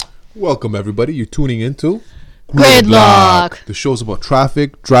Welcome, everybody. You're tuning into Gridlock. The show's about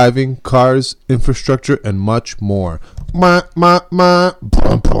traffic, driving, cars, infrastructure, and much more. Ma, ma, ma.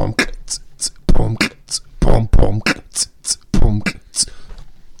 Boom, boom, boom, boom, boom, boom.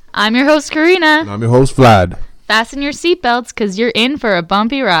 I'm your host, Karina. And I'm your host, Vlad. Fasten your seatbelts because you're in for a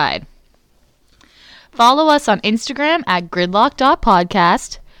bumpy ride. Follow us on Instagram at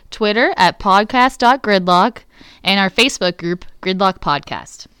gridlock.podcast, Twitter at podcast.gridlock, and our Facebook group, Gridlock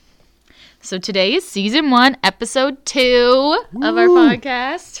Podcast. So today is Season 1, Episode 2 of our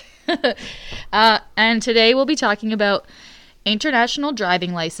podcast. And today we'll be talking about international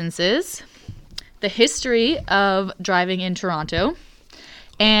driving licenses, the history of driving in Toronto,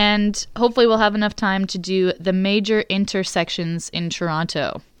 and hopefully we'll have enough time to do the major intersections in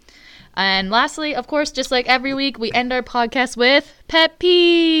Toronto. And lastly, of course, just like every week, we end our podcast with pet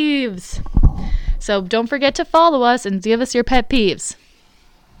peeves. So don't forget to follow us and give us your pet peeves.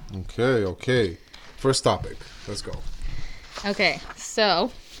 Okay. First topic. Let's go. Okay, so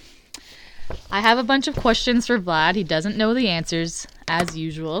I have a bunch of questions for Vlad. He doesn't know the answers, as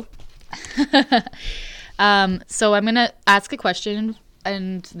usual. So I'm going to ask a question,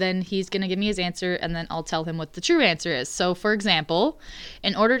 and then he's going to give me his answer, and then I'll tell him what the true answer is. So, for example,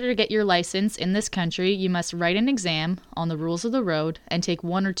 in order to get your license in this country, you must write an exam on the rules of the road and take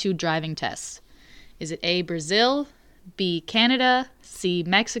 1 or 2 driving tests. Is it A, Brazil, B, Canada, C,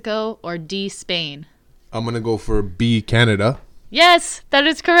 Mexico, or D, Spain? I'm going to go for B, Canada. Yes, that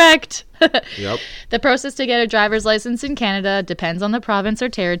is correct. Yep. The process to get a driver's license in Canada depends on the province or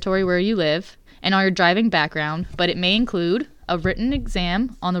territory where you live and on your driving background, but it may include a written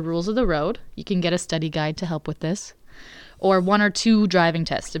exam on the rules of the road. You can get a study guide to help with this. Or 1 or 2 driving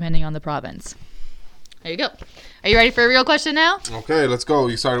tests, depending on the province. There you go. Are you ready for a real question now? Okay, let's go.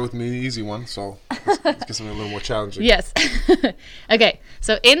 You started with me, the easy one, so let's get something a little more challenging. Yes. Okay,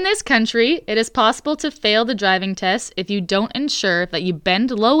 so in this country, it is possible to fail the driving test if you don't ensure that you bend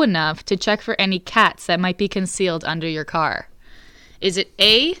low enough to check for any cats that might be concealed under your car. Is it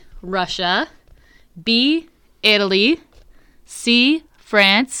A, Russia, B, Italy, C,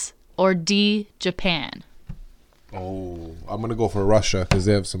 France, or D, Japan? Oh, I'm going to go for Russia because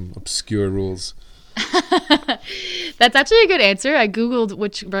they have some obscure rules. That's actually a good answer. I googled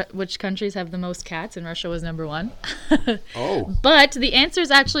which countries have the most cats, and Russia was number 1. Oh. But the answer is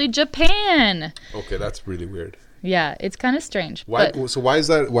actually Japan. Okay, that's really weird. Yeah, it's kind of strange. Why? But So why is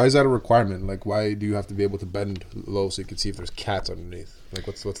that a requirement? Like, why do you have to be able to bend low so you can see if there's cats underneath? Like,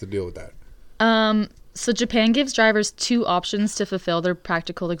 what's the deal with that? So Japan gives drivers 2 options to fulfill their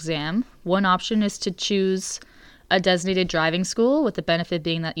practical exam. One option is to choose a designated driving school, with the benefit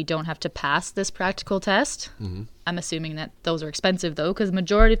being that you don't have to pass this practical test. Mm-hmm. I'm assuming that those are expensive, though, because the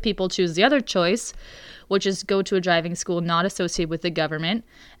majority of people choose the other choice, which is go to a driving school not associated with the government,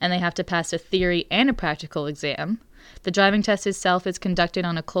 and they have to pass a theory and a practical exam. The driving test itself is conducted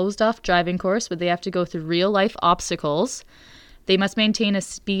on a closed-off driving course where they have to go through real-life obstacles. They must maintain a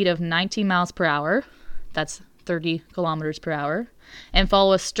speed of 90 miles per hour. That's 30 kilometers per hour, and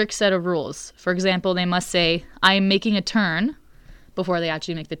follow a strict set of rules. For example, they must say, I am making a turn, before they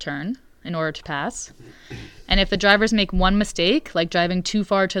actually make the turn in order to pass. And if the drivers make one mistake, like driving too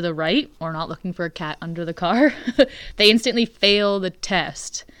far to the right or not looking for a cat under the car, they instantly fail the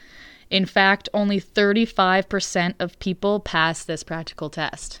test. In fact, only 35% of people pass this practical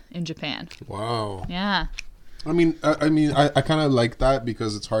test in Japan. Wow. Yeah. I mean, I kind of like that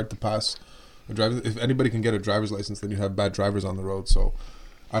because it's hard to pass a driver. If anybody can get a driver's license, then you have bad drivers on the road. So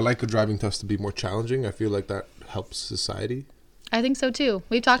I like a driving test to be more challenging. I feel like that helps society. I think so too.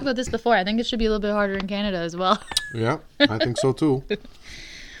 We've talked about this before. I think it should be a little bit harder in Canada as well. Yeah, I think so too.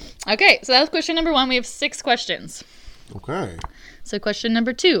 Okay, so that was question number 1. We have 6 questions. Okay. So question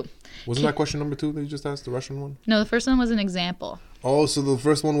number 2. Wasn't that question number 2 that you just asked, the Russian one? No, the first one was an example. Oh, so the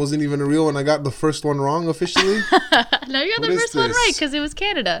first one wasn't even a real one. I got the first one wrong officially? No, you got What the is first one this? right because it was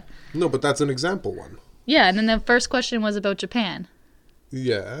Canada. No, but that's an example one. Yeah, and then the first question was about Japan.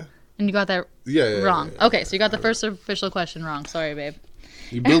 Yeah. And you got that wrong. Yeah. Okay, so you got the first official question wrong. Sorry, babe.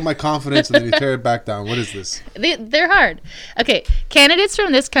 You build my confidence and then you tear it back down. What is this? They're hard. Okay, candidates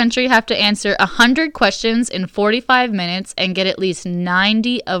from this country have to answer 100 questions in 45 minutes and get at least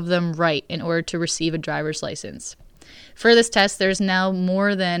 90 of them right in order to receive a driver's license. For this test, there's now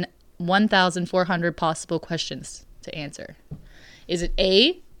more than 1,400 possible questions to answer. Is it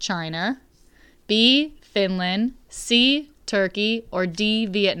A, China, B, Finland, C, Turkey, or D,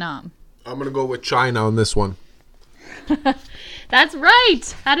 Vietnam? I'm going to go with China on this one. That's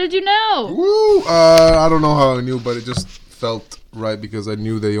right. How did you know? Woo! I don't know how I knew, but it just felt right because I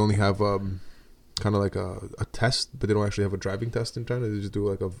knew they only have kind of like a test, but they don't actually have a driving test in China. They just do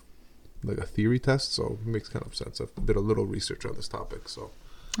like like a theory test, so it makes kind of sense. I did a little research on this topic, so.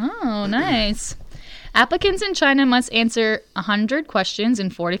 Oh, nice. Applicants in China must answer 100 questions in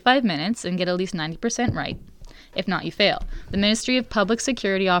 45 minutes and get at least 90% right. If not, you fail. The Ministry of Public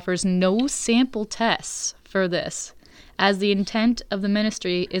Security offers no sample tests for this, as the intent of the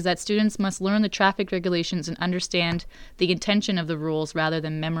ministry is that students must learn the traffic regulations and understand the intention of the rules rather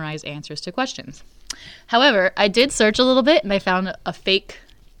than memorize answers to questions. However, I did search a little bit and I found a fake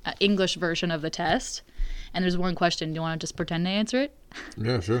English version of the test. And there's one question. Do you want to just pretend to answer it?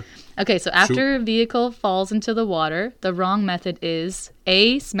 Yeah, sure. Okay, so after a vehicle falls into the water, the wrong method is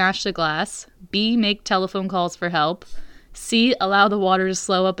A, smash the glass, B, make telephone calls for help, C, allow the water to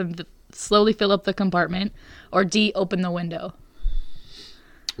slow up and slowly fill up the compartment, or D, open the window.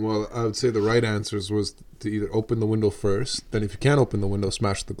 Well, I would say the right answers was to either open the window first, then if you can't open the window,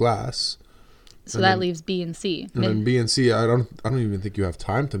 smash the glass. So that leaves B and C. And then B and C, I don't even think you have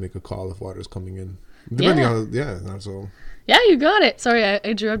time to make a call if water's coming in. Depending on, so. Yeah, you got it. Sorry, I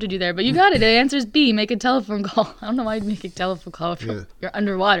interrupted you there, but you got it. The answer is B, make a telephone call. I don't know why you'd make a telephone call if you're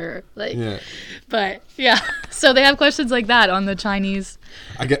underwater. But yeah, so they have questions like that on the Chinese.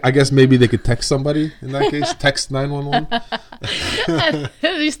 I guess maybe they could text somebody in that case. Text 911.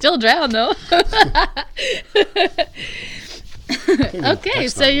 You still drown though. Okay,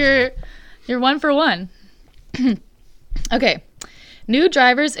 so you're 1 for 1. Okay. New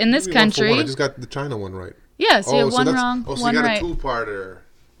drivers in this country. I just got the China one right. Yeah, so you have one wrong, so one you got right. a two-parter.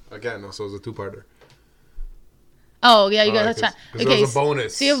 Again, so it was a two-parter. Oh, yeah, you got that China. Okay, that was a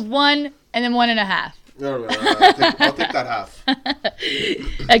bonus. So you have 1 and then 1.5. I'll take that half.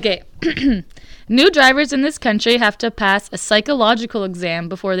 Okay. New drivers in this country have to pass a psychological exam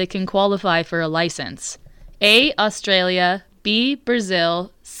before they can qualify for a license. A, Australia, B,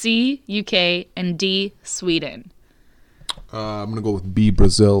 Brazil, C, UK, and D, Sweden. I'm going to go with B,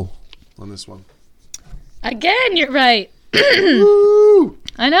 Brazil on this one. Again, you're right.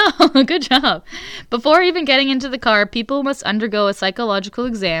 I know. Good job. Before even getting into the car, people must undergo a psychological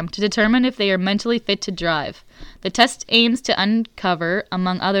exam to determine if they are mentally fit to drive. The test aims to uncover,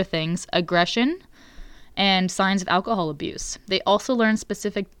 among other things, aggression and signs of alcohol abuse. They also learn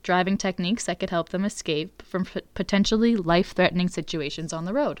specific driving techniques that could help them escape from potentially life-threatening situations on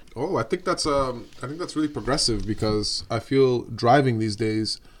the road. Oh, I think that's really progressive, because I feel driving these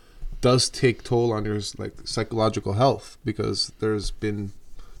days does take toll on your psychological health, because there's been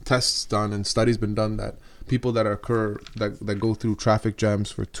tests done and studies been done that people that go through traffic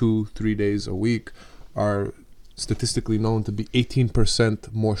jams for 2-3 days a week are statistically known to be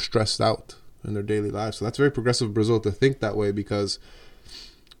 18% more stressed out in their daily lives. So that's very progressive of Brazil to think that way, because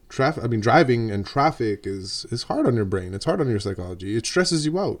driving and traffic is hard on your brain. It's hard on your psychology. It stresses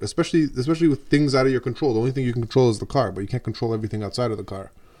you out, especially with things out of your control. The only thing you can control is the car, but you can't control everything outside of the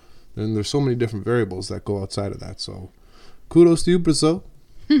car. And there's so many different variables that go outside of that. So kudos to you, Brazil.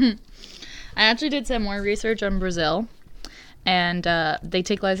 I actually did some more research on Brazil, and they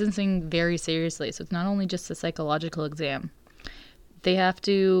take licensing very seriously. So it's not only just a psychological exam. They have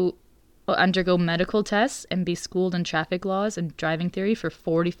to undergo medical tests and be schooled in traffic laws and driving theory for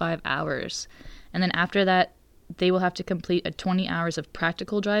 45 hours. And then after that, they will have to complete 20 hours of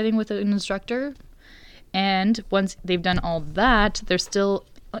practical driving with an instructor. And once they've done all that, they're still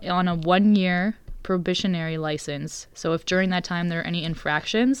on a 1-year probationary license. So if during that time there are any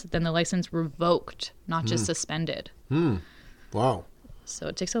infractions, then the license revoked, not just suspended. Wow. So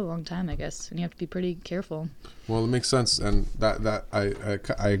it takes a long time, I guess, and you have to be pretty careful. Well, it makes sense, and that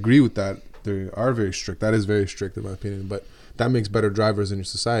I agree with that. They are very strict. That is very strict in my opinion, but that makes better drivers in your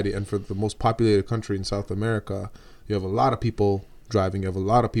society. And for the most populated country in South America, you have a lot of people driving. You have a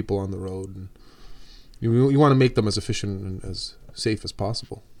lot of people on the road, and you want to make them as efficient and as safe as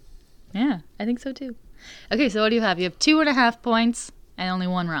possible. Yeah, I think so too. Okay, so what do you have? You have 2.5 points and only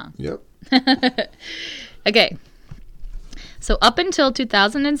 1 wrong. Yep. Okay. So up until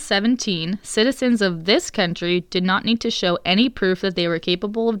 2017, citizens of this country did not need to show any proof that they were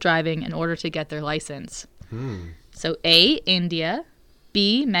capable of driving in order to get their license. So A, India,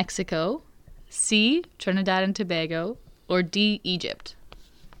 B, Mexico, C, Trinidad and Tobago, or D, Egypt.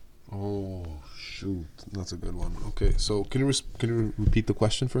 Oh, shoot. That's a good one. Okay, so can you repeat the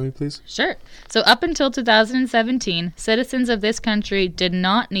question for me, please? Sure. So up until 2017, citizens of this country did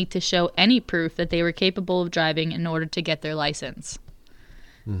not need to show any proof that they were capable of driving in order to get their license.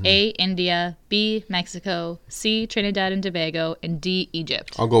 A, India, B, Mexico, C, Trinidad and Tobago, and D,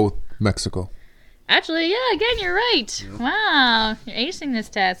 Egypt. I'll go with Mexico. Actually, yeah, again, you're right. Yep. Wow, you're acing this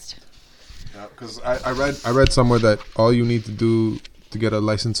test. Yeah, because I read somewhere that all you need to do to get a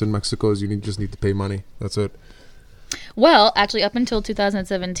license in Mexico is you just need to pay money. That's it. Well, actually, up until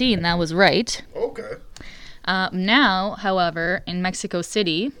 2017, that was right. Okay. Now, however, in Mexico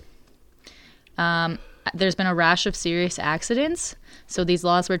City, there's been a rash of serious accidents. So these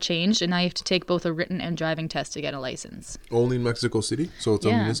laws were changed, and now you have to take both a written and driving test to get a license. Only in Mexico City? So it's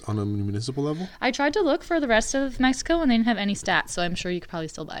Yeah. on a municipal level? I tried to look for the rest of Mexico, and they didn't have any stats. So I'm sure you could probably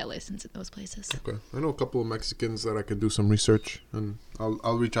still buy a license in those places. Okay. I know a couple of Mexicans that I could do some research, and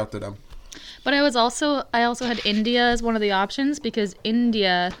I'll reach out to them. But I also had India as one of the options because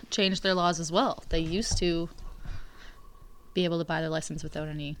India changed their laws as well. They used to be able to buy their license without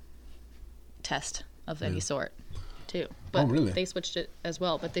any test of any sort, too. But really? they switched it as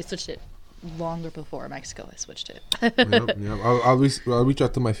well. But they switched it longer before Mexico has switched it. Yep. I'll reach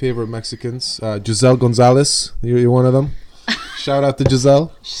out to my favorite Mexicans. Giselle Gonzalez, you're one of them. Shout out to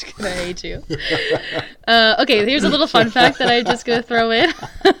Giselle. She's gonna hate you. Okay, here's a little fun fact that I'm just gonna throw in.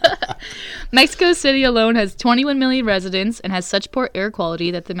 Mexico City alone has 21 million residents and has such poor air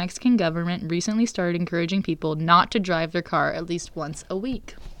quality that the Mexican government recently started encouraging people not to drive their car at least once a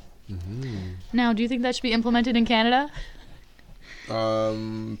week. Mm-hmm. Now, do you think that should be implemented in Canada?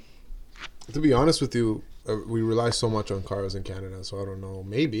 To be honest with you, we rely so much on cars in Canada, so I don't know.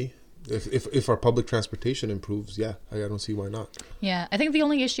 Maybe if our public transportation improves, yeah, I don't see why not. Yeah, I think the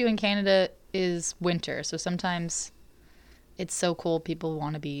only issue in Canada is winter. So sometimes it's so cold, people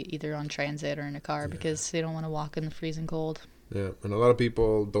want to be either on transit or in a car because they don't want to walk in the freezing cold. Yeah, and a lot of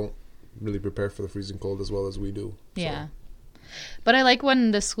people don't really prepare for the freezing cold as well as we do. Yeah. But I like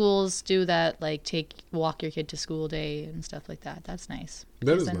when the schools do that, like walk your kid to school day and stuff like that. That's nice.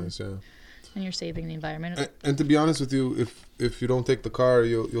 That is nice, yeah. And you're saving the environment. And to be honest with you, if you don't take the car,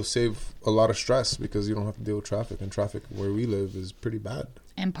 you'll save a lot of stress because you don't have to deal with traffic. And traffic where we live is pretty bad.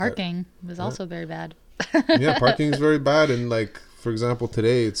 And parking was also very bad. Yeah, parking is very bad. And like, for example,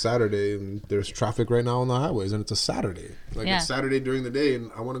 today it's Saturday and there's traffic right now on the highways and it's a Saturday. Like it's Saturday during the day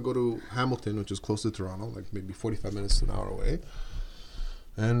and I want to go to Hamilton, which is close to Toronto, like maybe 45 minutes to an hour away.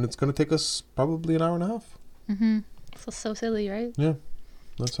 And it's going to take us probably an hour and a half. Mm-hmm. So silly, right? Yeah.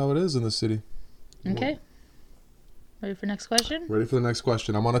 That's how it is in the city. Okay. Ready for next question? Ready for the next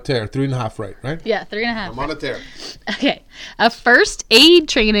question. I'm on a tear. 3.5 right? Yeah, 3.5. I'm on a tear. Okay. A first aid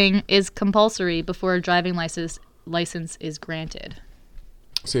training is compulsory before a driving license is granted.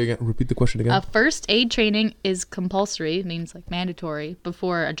 Say again. Repeat the question again. A first aid training is compulsory, means like mandatory,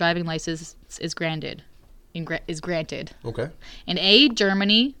 before a driving license is granted. Okay. In A,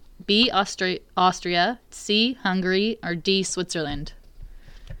 Germany, B, Austria, C, Hungary, or D, Switzerland.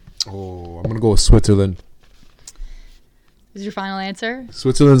 Oh, I'm going to go with Switzerland. Is your final answer?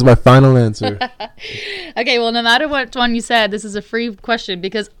 Switzerland's my final answer. Okay, well, no matter what one you said, this is a free question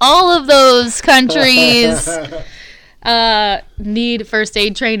because all of those countries need first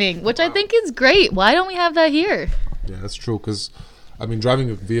aid training, which I think is great. Why don't we have that here? Yeah, that's true because, I mean,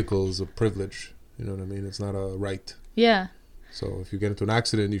 driving a vehicle is a privilege. You know what I mean? It's not a right. Yeah. So if you get into an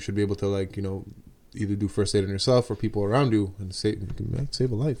accident, you should be able to, like, you know, either do first aid on yourself or people around you and save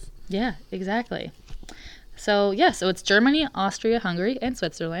a life. Yeah, exactly. So it's Germany, Austria, Hungary, and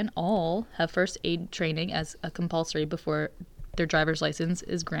Switzerland all have first aid training as a compulsory before their driver's license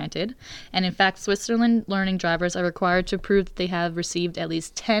is granted. And in fact, Switzerland learning drivers are required to prove that they have received at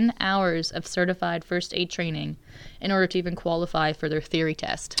least 10 hours of certified first aid training in order to even qualify for their theory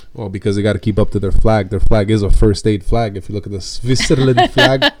test. Well, because they got to keep up to their flag. Their flag is a first aid flag. If you look at the Switzerland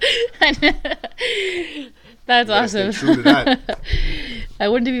flag. That's awesome. Stay true to that. I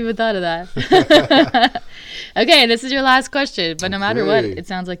wouldn't have even thought of that. Okay, this is your last question, but no matter what, it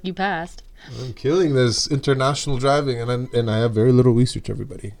sounds like you passed. I'm killing this international driving, and I have very little research,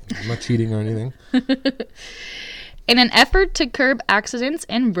 everybody. I'm not cheating or anything. In an effort to curb accidents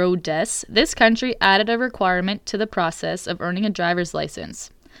and road deaths, this country added a requirement to the process of earning a driver's license.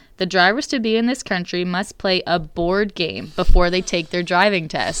 The drivers to be in this country must play a board game before they take their driving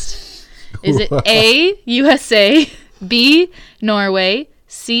test. Is it A, USA, B, Norway,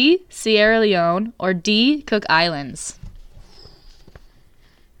 C, Sierra Leone, or D, Cook Islands?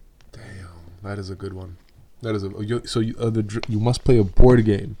 That is a good one. That is you must play a board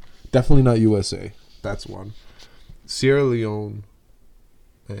game. Definitely not USA. That's one. Sierra Leone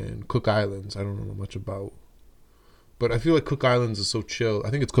and Cook Islands. I don't know much about, but I feel like Cook Islands is so chill. I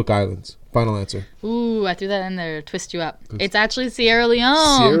think it's Cook Islands. Final answer. Ooh, I threw that in there to twist you up. It's actually Sierra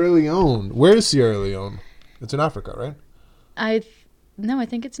Leone. Sierra Leone. Where is Sierra Leone? It's in Africa, right? No, I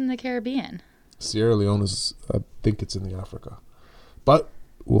think it's in the Caribbean. Sierra Leone is. I think it's in the Africa, but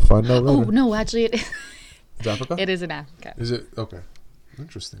we'll find out later. Oh no, actually, it is. It's Africa. It is in Africa. Is it okay?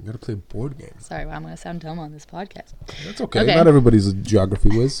 Interesting. Got to play a board game. Sorry, I'm going to sound dumb on this podcast. That's okay. Not everybody's a geography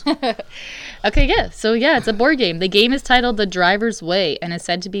whiz. Okay, yeah. So, yeah, it's a board game. The game is titled The Driver's Way and is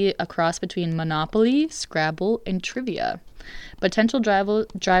said to be a cross between Monopoly, Scrabble, and Trivia. Potential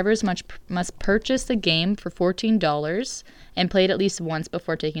drivers must purchase the game for $14 and play it at least once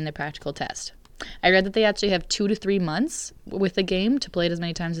before taking the practical test. I read that they actually have 2 to 3 months with the game to play it as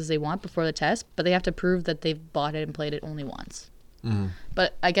many times as they want before the test, but they have to prove that they've bought it and played it only once. Mm-hmm.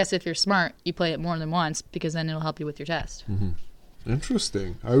 But I guess if you're smart, you play it more than once because then it'll help you with your test. Mm-hmm.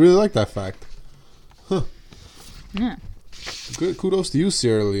 Interesting. I really like that fact. Huh. Yeah. Good. Kudos to you,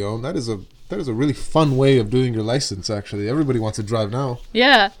 Sierra Leone. That is a really fun way of doing your license, actually. Everybody wants to drive now.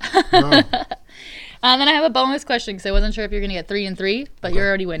 Yeah. Wow. Then I have a bonus question because I wasn't sure if you're going to get 3 and 3, but you're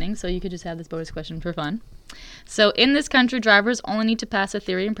already winning, so you could just have this bonus question for fun. So in this country, drivers only need to pass a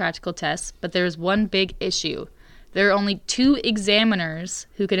theory and practical tests, but there is one big issue. There are only 2 examiners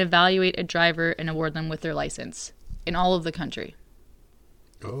who can evaluate a driver and award them with their license in all of the country.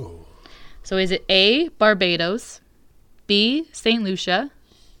 Oh. So is it A, Barbados, B, St. Lucia,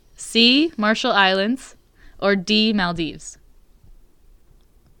 C, Marshall Islands, or D, Maldives?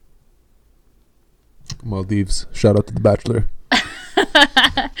 Maldives. Shout out to The Bachelor.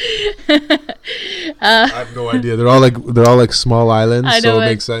 I have no idea. They're all like small islands, so it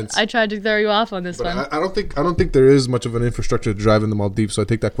makes sense. I tried to throw you off on this but one. I don't think there is much of an infrastructure to drive in the Maldives, so I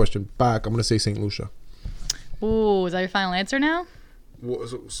take that question back. I'm gonna say St. Lucia. Ooh, is that your final answer now?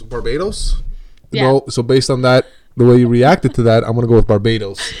 So Barbados? Yeah. No. So based on that, the way you reacted to that, I'm gonna go with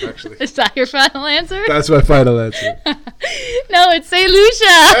Barbados. Actually, is that your final answer? That's my final answer. No, it's St. Lucia.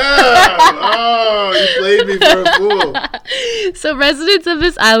 Oh, you played me for a fool. So residents of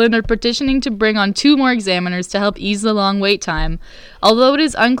this island are petitioning to bring on 2 more examiners to help ease the long wait time. Although it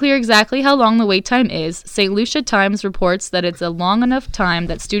is unclear exactly how long the wait time is, St. Lucia Times reports that it's a long enough time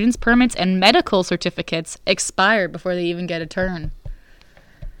that students' permits and medical certificates expire before they even get a turn.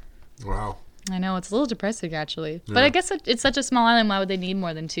 Wow. I know, it's a little depressing, actually. Yeah. But I guess it's such a small island, why would they need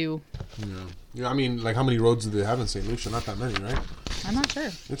more than 2? Yeah, I mean, like, how many roads do they have in St. Lucia? Not that many, right? I'm not sure.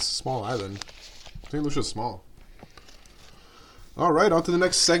 It's a small island. St. Lucia's small. All right, on to the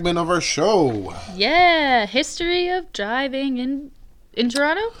next segment of our show. Yeah, history of driving in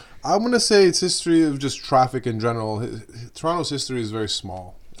Toronto? I'm going to say it's history of just traffic in general. Toronto's history is very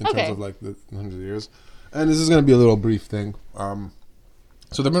small in terms of, like, the hundreds of years. And this is going to be a little brief thing.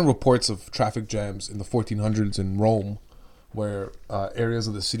 So there have been reports of traffic jams in the 1400s in Rome where areas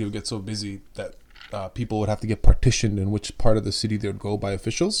of the city would get so busy that people would have to get partitioned in which part of the city they would go by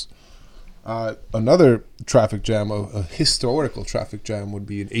officials. Another traffic jam, a historical traffic jam, would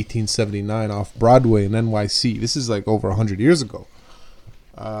be in 1879 off Broadway in NYC. This is like over 100 years ago.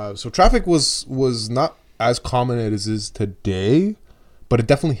 So traffic was not as common as it is today, but it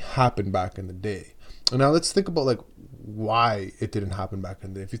definitely happened back in the day. And now let's think about like why it didn't happen back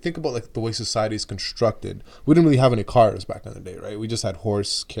in the day. If you think about like the way society is constructed, we didn't really have any cars back in the day, right? We just had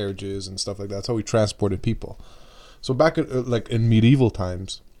horse carriages and stuff like that. That's how we transported people. So back like in medieval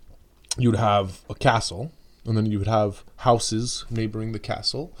times, you'd have a castle, and then you would have houses neighboring the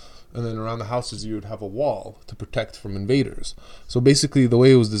castle, and then around the houses you would have a wall to protect from invaders. So basically the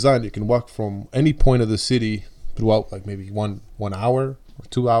way it was designed, you can walk from any point of the city throughout like maybe one hour or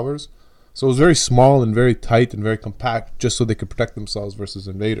 2 hours. So it was very small and very tight and very compact, just so they could protect themselves versus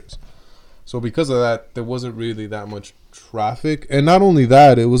invaders. So because of that, there wasn't really that much traffic. And not only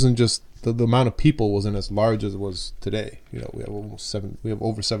that, it wasn't just the amount of people wasn't as large as it was today. You know, we have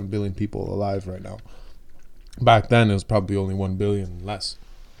over 7 billion people alive right now. Back then, it was probably only 1 billion less.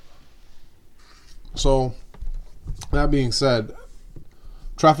 So that being said,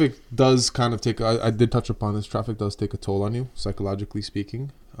 traffic does kind of take, I did touch upon this, traffic does take a toll on you, psychologically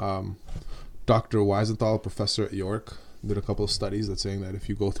speaking. Dr. Weisenthal, a professor at York, did a couple of studies that's saying that if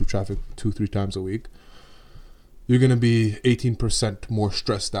you go through traffic 2-3 times a week, you're going to be 18% more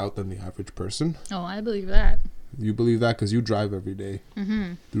stressed out than the average person. Oh, I believe that. You believe that because you drive every day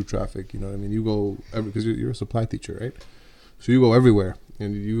through traffic. You know what I mean? You go because you're a supply teacher, right? So you go everywhere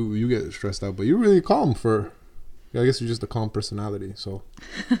and you get stressed out, but you're really calm for. Yeah, I guess you're just a calm personality, so.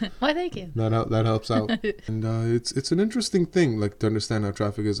 Why, thank you. That helps out, and it's an interesting thing, like to understand how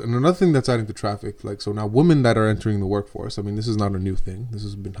traffic is. And another thing that's adding to traffic, like so now women that are entering the workforce. I mean, this is not a new thing. This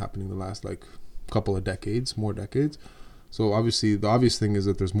has been happening the last like couple of decades, more decades. So obviously, the obvious thing is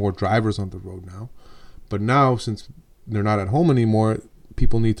that there's more drivers on the road now, but now since they're not at home anymore,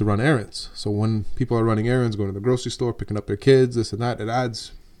 people need to run errands. So when people are running errands, going to the grocery store, picking up their kids, this and that, it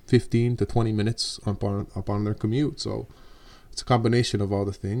adds 15 to 20 minutes upon their commute. So it's a combination of all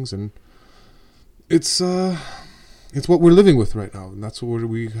the things, and it's it's what we're living with right now, and that's where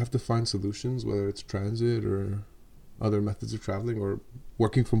we have to find solutions, whether it's transit or other methods of traveling or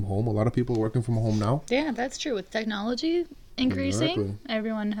working from home. A lot of people are working from home now. Yeah, that's true. With technology increasing, Exactly.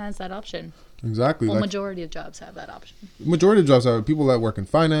 everyone has that option. Exactly. Well, Like, majority of jobs have that option. majority of jobs are people that work in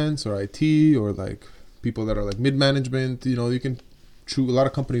finance or IT or like people that are like mid-management. You know, you can choose. A lot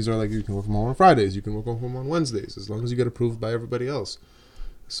of companies are like, you can work from home on Fridays, you can work from home on Wednesdays, as long as you get approved by everybody else.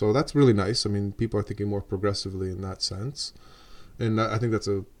 So that's really nice. I mean, people are thinking more progressively in that sense, and I think that's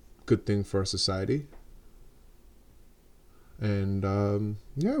a good thing for our society. And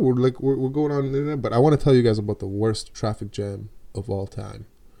yeah, we're going on in there, but I want to tell you guys about the worst traffic jam of all time.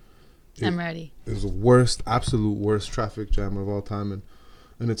 I'm ready. It was the worst, absolute worst traffic jam of all time,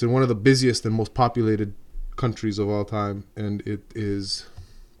 and it's in one of the busiest and most populated countries of all time, and it's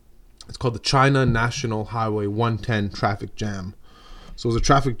called the China National Highway 110 traffic jam. So it was a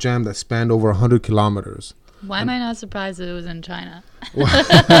traffic jam that spanned over 100 kilometers. Why am I not surprised that it was in China?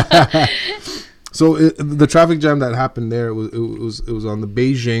 So the traffic jam that happened there it was on the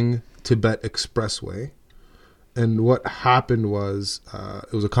Beijing Tibet Expressway, and what happened was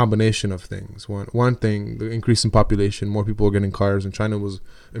it was a combination of things. One thing, the increase in population, more people were getting cars, and China was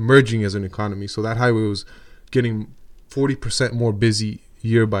emerging as an economy. So that highway was getting 40% more busy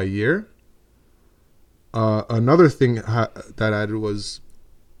year by year. Another thing that added was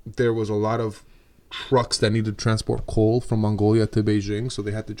there was a lot of trucks that needed to transport coal from Mongolia to Beijing, so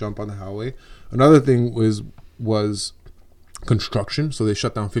they had to jump on the highway. Another thing was construction, so they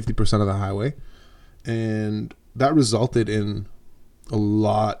shut down 50% of the highway, and that resulted in a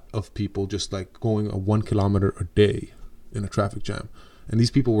lot of people just like going 1 kilometer a day in a traffic jam. And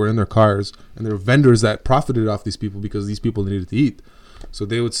these people were in their cars, and there were vendors that profited off these people because these people needed to eat. So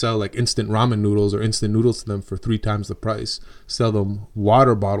they would sell like instant ramen noodles or instant noodles to them for 3 times the price, sell them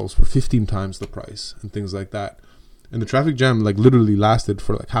water bottles for 15 times the price, and things like that. And the traffic jam like literally lasted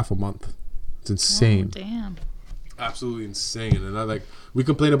for like half a month. It's insane. Oh, damn. Absolutely insane. And we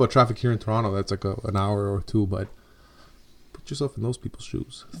complain about traffic here in Toronto. That's like an hour or two, but put yourself in those people's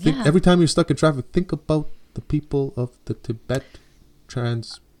shoes. Think Yeah. every time you're stuck in traffic, think about the people of the Tibet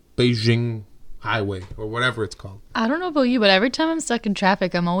Beijing Highway or whatever it's called. I don't know about you, but every time I'm stuck in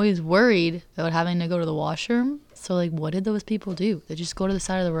traffic, I'm always worried about having to go to the washroom. So, like, what did those people do? They just go to the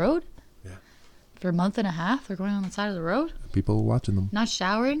side of the road? Yeah. For a month and a half, they're going on the side of the road? People are watching them. Not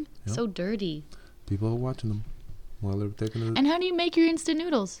showering? Yep. So dirty. People are watching them while they're taking it. And how do you make your instant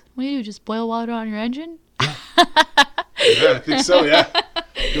noodles? What do? Just boil water on your engine? Yeah, I think so, yeah.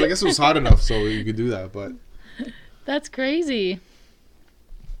 'Cause I guess it was hot enough so you could do that, but That's crazy.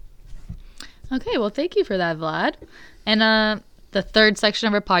 Okay, well, thank you for that, Vlad. And the third section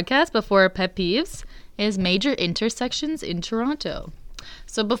of our podcast before pet peeves is major intersections in Toronto.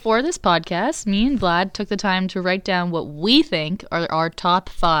 So before this podcast, me and Vlad took the time to write down what we think are our top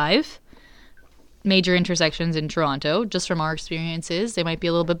 5 major intersections in Toronto, just from our experiences. They might be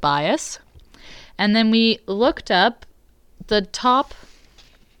a little bit biased. And then we looked up the top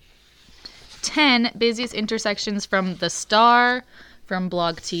 10 busiest intersections from The Star, from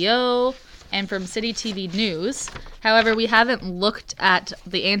BlogTO, and from City TV News. However, we haven't looked at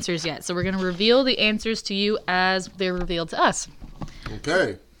the answers yet, so we're going to reveal the answers to you as they're revealed to us.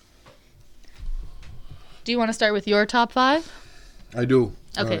 okay. Do you want to start with your top 5? I do.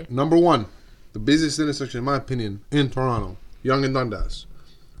 Okay. Number 1, the busiest intersection, in my opinion, in Toronto, Yonge and Dundas.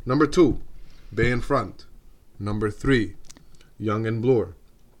 Number 2, Bay and Front. Number 3, Yonge and Bloor.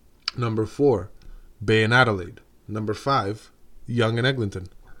 Number 4, Bay and Adelaide. Number 5, Yonge and Eglinton.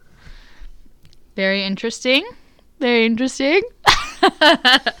 Very interesting. Very interesting.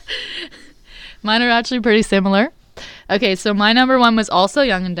 Mine are actually pretty similar. Okay, so my number 1 was also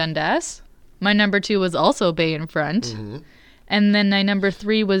Yonge and Dundas. My number 2 was also Bay in Front. Mm-hmm. And then my number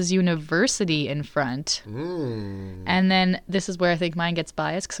 3 was University in Front. Mm. And then this is where I think mine gets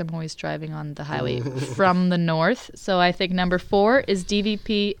biased because I'm always driving on the highway from the north. So I think number 4 is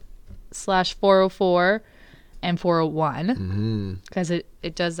DVP/404 and 401 because it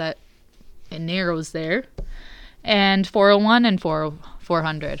does that. It narrows there. And 401 and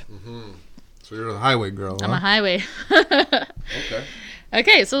 400. So you're a highway girl, huh? I'm a highway. Okay.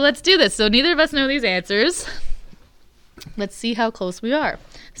 Okay, so let's do this. So neither of us know these answers. Let's see how close we are.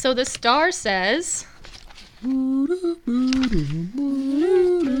 So the Star says...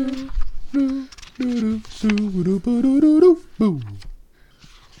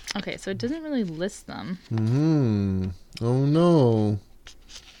 Okay, so it doesn't really list them. Oh, no.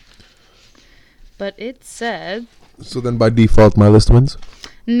 But it said... So then by default, my list wins?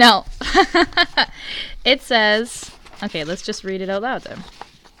 No. It says... Okay, let's just read it out loud then.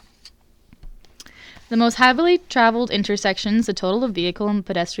 The most heavily traveled intersections, the total of vehicle and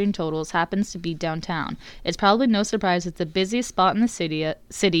pedestrian totals, happens to be downtown. It's probably no surprise that the busiest spot in the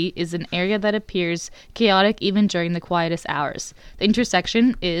city is an area that appears chaotic even during the quietest hours. The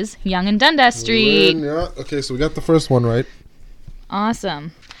intersection is Yonge and Dundas Street. Yeah. Okay, so we got the first one right.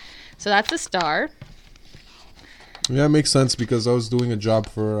 Awesome. So that's a star. Yeah, it makes sense because I was doing a job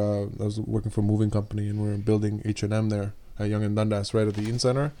for I was working for a moving company and we were building H&M there at Yonge and Dundas, right at the Eaton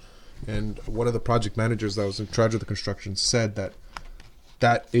Center. And one of the project managers that was in charge of the construction said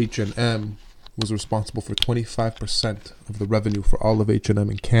that H&M was responsible for 25% of the revenue for all of H&M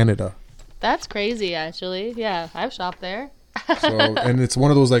in Canada. That's crazy, actually. Yeah, I've shopped there. So, and it's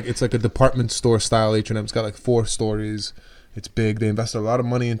one of those it's like a department store style H&M. It's got like 4 stories. It's big. They invested a lot of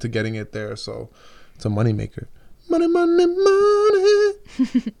money into getting it there, so it's a money maker. Money, money, money.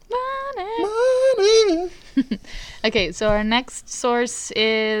 Money. Okay, so our next source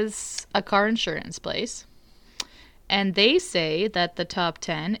is a car insurance place. And they say that the top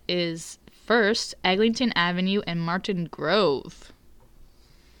 10 is first, Eglinton Avenue and Martin Grove.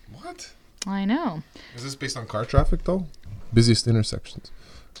 What? I know. Is this based on car traffic, though? Busiest intersections.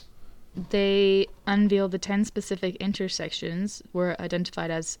 They unveiled the 10 specific intersections were identified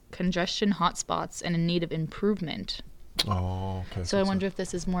as congestion hotspots and in need of improvement. Oh, okay. So I wonder if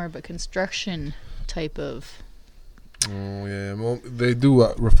this is more of a construction type of... Oh, yeah. Well, they do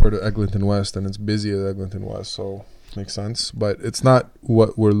refer to Eglinton West, and it's busy at Eglinton West, so makes sense. But it's not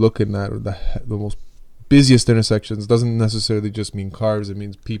what we're looking at. The most busiest intersections doesn't necessarily just mean cars. It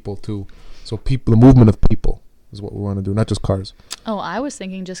means people, too. So people, the movement of people is what we want to do, not just cars. Oh, I was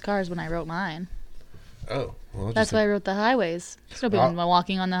thinking just cars when I wrote mine. Oh. Well, that's why I wrote the highways. There's no people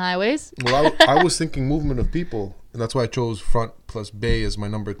walking on the highways. Well, I was thinking movement of people, and that's why I chose front plus bay as my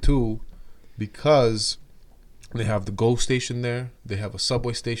number 2, because they have the GO station there, they have a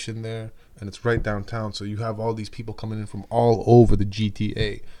subway station there, and it's right downtown, so you have all these people coming in from all over the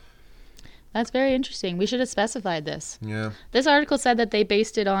GTA. That's very interesting. We should have specified this. Yeah. This article said that they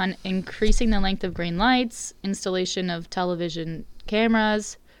based it on increasing the length of green lights, installation of television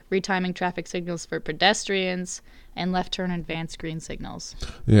cameras, retiming traffic signals for pedestrians, and left turn advanced green signals.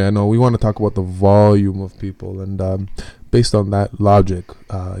 Yeah, no, we want to talk about the volume of people, and based on that logic,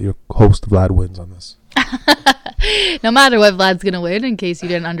 your host Vlad wins on this. No matter what, Vlad's going to win, in case you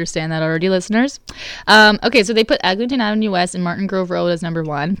didn't understand that already, listeners. Okay, so they put Eglinton Avenue West and Martin Grove Road as number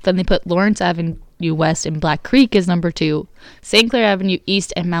 1. Then they put Lawrence Avenue West and Black Creek as number 2. St. Clair Avenue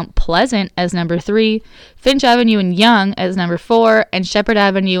East and Mount Pleasant as number 3. Finch Avenue and Yonge as number 4. And Shepherd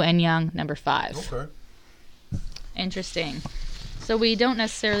Avenue and Yonge, number 5. Okay. Interesting. So we don't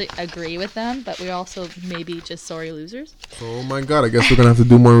necessarily agree with them, but we're also maybe just sorry losers. Oh my God, I guess we're going to have to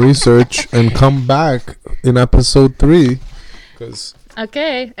do more research and come back in episode 3.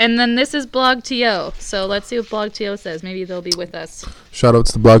 Okay, and then this is BlogTO. So let's see what BlogTO says. Maybe they'll be with us. Shout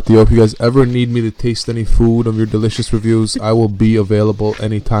outs to BlogTO. If you guys ever need me to taste any food of your delicious reviews, I will be available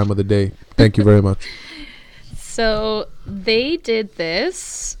any time of the day. Thank you very much. So they did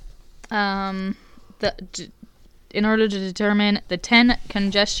this in order to determine the 10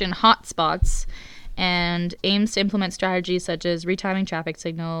 congestion hotspots and aims to implement strategies such as retiming traffic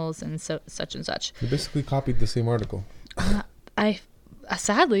signals and such and such. You basically copied the same article.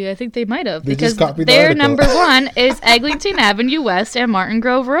 Sadly, I think they might have, they because their number 1 is Eglinton Avenue West and Martin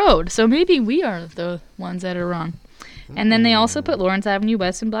Grove Road. So maybe we are the ones that are wrong. And then they also put Lawrence Avenue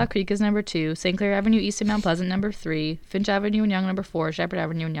West and Black Creek as number 2, St. Clair Avenue East and Mount Pleasant number 3, Finch Avenue and Yonge number 4, Shepherd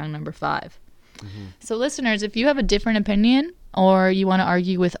Avenue and Yonge number 5. Mm-hmm. So listeners, if you have a different opinion or you want to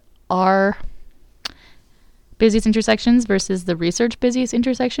argue with our busiest intersections versus the research busiest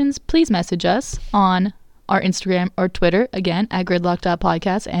intersections, please message us on our Instagram or Twitter, again, at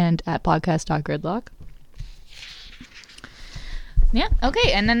gridlock.podcast and at podcast.gridlock. Yeah,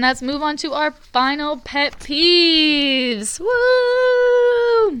 okay, and then let's move on to our final pet peeves.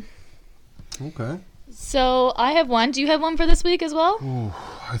 Woo! Okay. So I have one. Do you have one for this week as well? Ooh,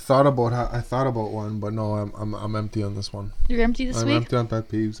 I thought about one, but no, I'm empty on this one. You're empty this week? I'm empty on pet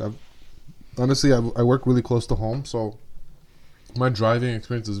peeves. Honestly, I work really close to home, so my driving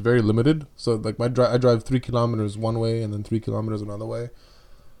experience is very limited. So like I drive 3 kilometers one way and then 3 kilometers another way.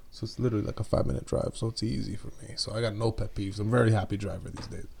 So it's literally like a 5-minute drive. So it's easy for me. So I got no pet peeves. I'm a very happy driver these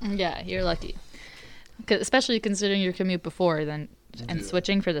days. Yeah, you're lucky. Especially considering your commute before and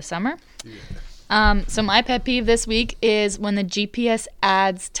switching for the summer. Yeah. So my pet peeve this week is when the GPS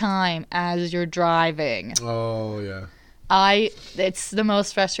adds time as you're driving. Oh, yeah. It's the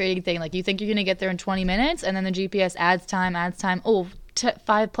most frustrating thing. Like, you think you're going to get there in 20 minutes, and then the GPS adds time. Oh,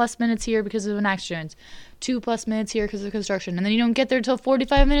 5+ minutes here because of an accident. 2+ minutes here because of construction. And then you don't get there until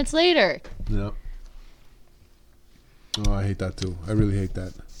 45 minutes later. Yep. Oh, I hate that too. I really hate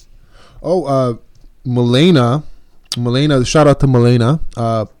that. Oh, Milena, shout out to Milena.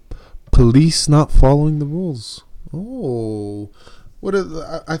 Police not following the rules. Oh, what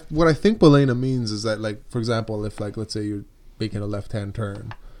I think Milena means is that, like, for example, if, like, let's say you're making a left-hand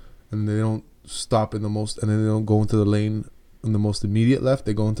turn and they don't stop in the most, and then they don't go into the lane in the most immediate left,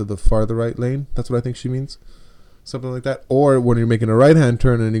 they go into the farther right lane. That's what I think she means. Something like that. Or when you're making a right-hand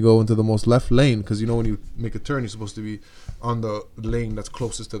turn and you go into the most left lane, because, you know, when you make a turn, you're supposed to be on the lane that's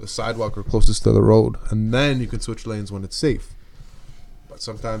closest to the sidewalk or closest to the road, and then you can switch lanes when it's safe. But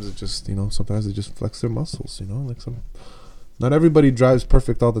sometimes it just, you know, sometimes they just flex their muscles, you know, like not everybody drives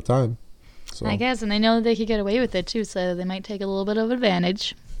perfect all the time. So I guess, and they know they could get away with it too, so they might take a little bit of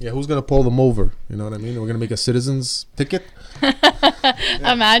advantage. yeah, who's gonna pull them over? You know what I mean? We're gonna make a citizen's ticket.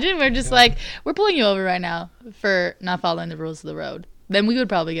 Imagine we're just like, we're pulling you over right now for not following the rules of the road. Then we would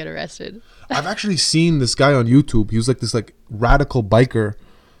probably get arrested. I've actually seen this guy on YouTube. He was like this like radical biker,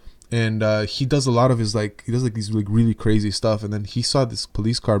 and he does a lot of his like these like really crazy stuff. And then he saw this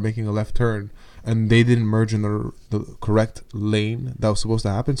police car making a left turn, and they didn't merge in the correct lane that was supposed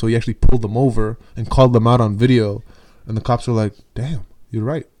to happen. So he actually pulled them over and called them out on video. And the cops were like, "Damn, you're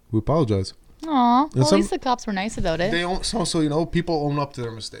right. We apologize." Aw, well, at least the cops were nice about it. They also, you know, people own up to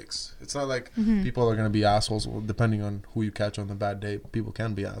their mistakes. It's not like people are going to be assholes. Well, depending on who you catch on the bad day, people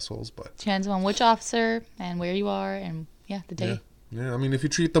can be assholes. But depends on which officer and where you are and, the day. Yeah, I mean, if you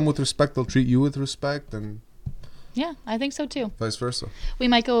treat them with respect, they'll treat you with respect, and yeah, I think so too. vice versa. We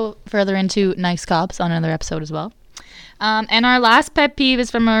might go further into nice cops on another episode as well. And our last pet peeve is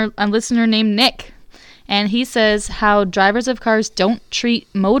from a listener named Nick. And he says how drivers of cars don't treat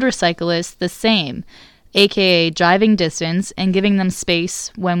motorcyclists the same, aka driving distance and giving them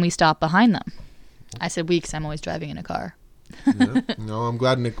space when we stop behind them. I said we, because I'm always driving in a car. Yeah. No, I'm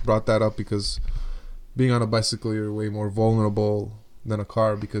glad Nick brought that up, because being on a bicycle, you're way more vulnerable than a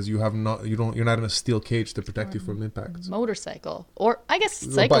car, because you're not in a steel cage to protect you from impacts. Motorcycle, or I guess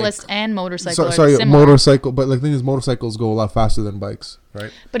cyclist and motorcycle are sorry, similar. motorcycle, but like the thing is, motorcycles go a lot faster than bikes, right?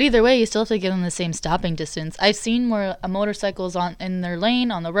 But either way, you still have to give them the same stopping distance. I've seen where a motorcycle's in their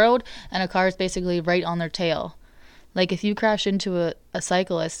lane on the road, and a car is basically right on their tail. Like, if you crash into a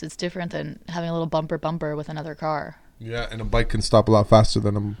cyclist, it's different than having a little bumper with another car. Yeah, and a bike can stop a lot faster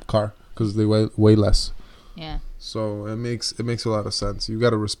than a car because they weigh less. Yeah. So it makes a lot of sense. You got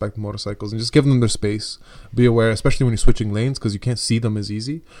to respect motorcycles and just give them their space. Be aware, especially when you're switching lanes, because you can't see them as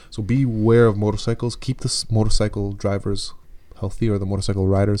easy. So be aware of motorcycles. Keep the motorcycle drivers healthy, or the motorcycle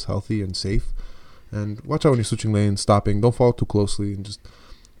riders healthy and safe. And watch out when you're switching lanes, stopping. Don't follow too closely, and just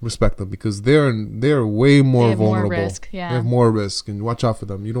respect them, because they're way more vulnerable. More risk, yeah. They have more risk, and watch out for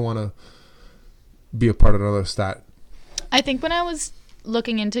them. You don't want to be a part of another stat. I think when I was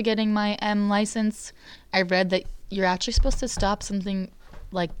looking into getting my M license, I read that you're actually supposed to stop something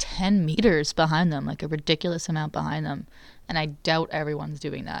like 10 meters behind them, like a ridiculous amount behind them. And I doubt everyone's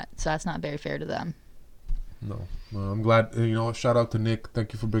doing that. So that's not very fair to them. No. I'm glad, shout out to Nick.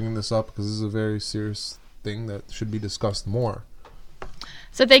 Thank you for bringing this up, because this is a very serious thing that should be discussed more.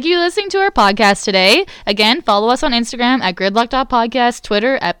 So thank you for listening to our podcast today. Again, follow us on Instagram at gridlock.podcast,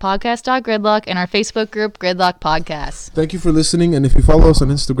 Twitter at podcast.gridlock, and our Facebook group, Gridlock Podcast. Thank you for listening. And if you follow us on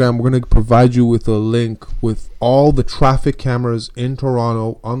Instagram, we're going to provide you with a link with all the traffic cameras in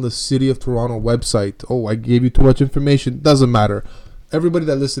Toronto on the City of Toronto website. Oh, I gave you too much information. Doesn't matter. Everybody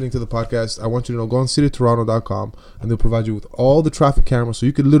that's listening to the podcast, I want you to know, go on cityoftoronto.com, and they'll provide you with all the traffic cameras, so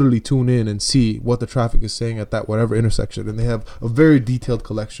you can literally tune in and see what the traffic is saying at that whatever intersection. And they have a very detailed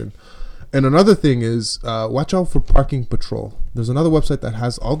collection. And another thing is, watch out for Parking Patrol. There's another website that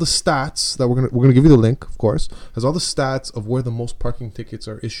has all the stats that we're gonna give you the link, of course. Has all the stats of where the most parking tickets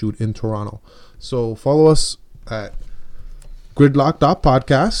are issued in Toronto. So follow us at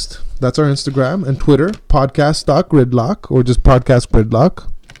gridlock.podcast. That's our Instagram, and Twitter, podcast.gridlock, or just podcast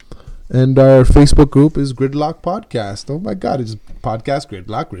gridlock. And our Facebook group is Gridlock Podcast. Oh my God, it's podcast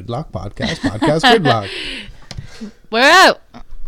Gridlock, Gridlock Podcast, podcast Gridlock. We're out.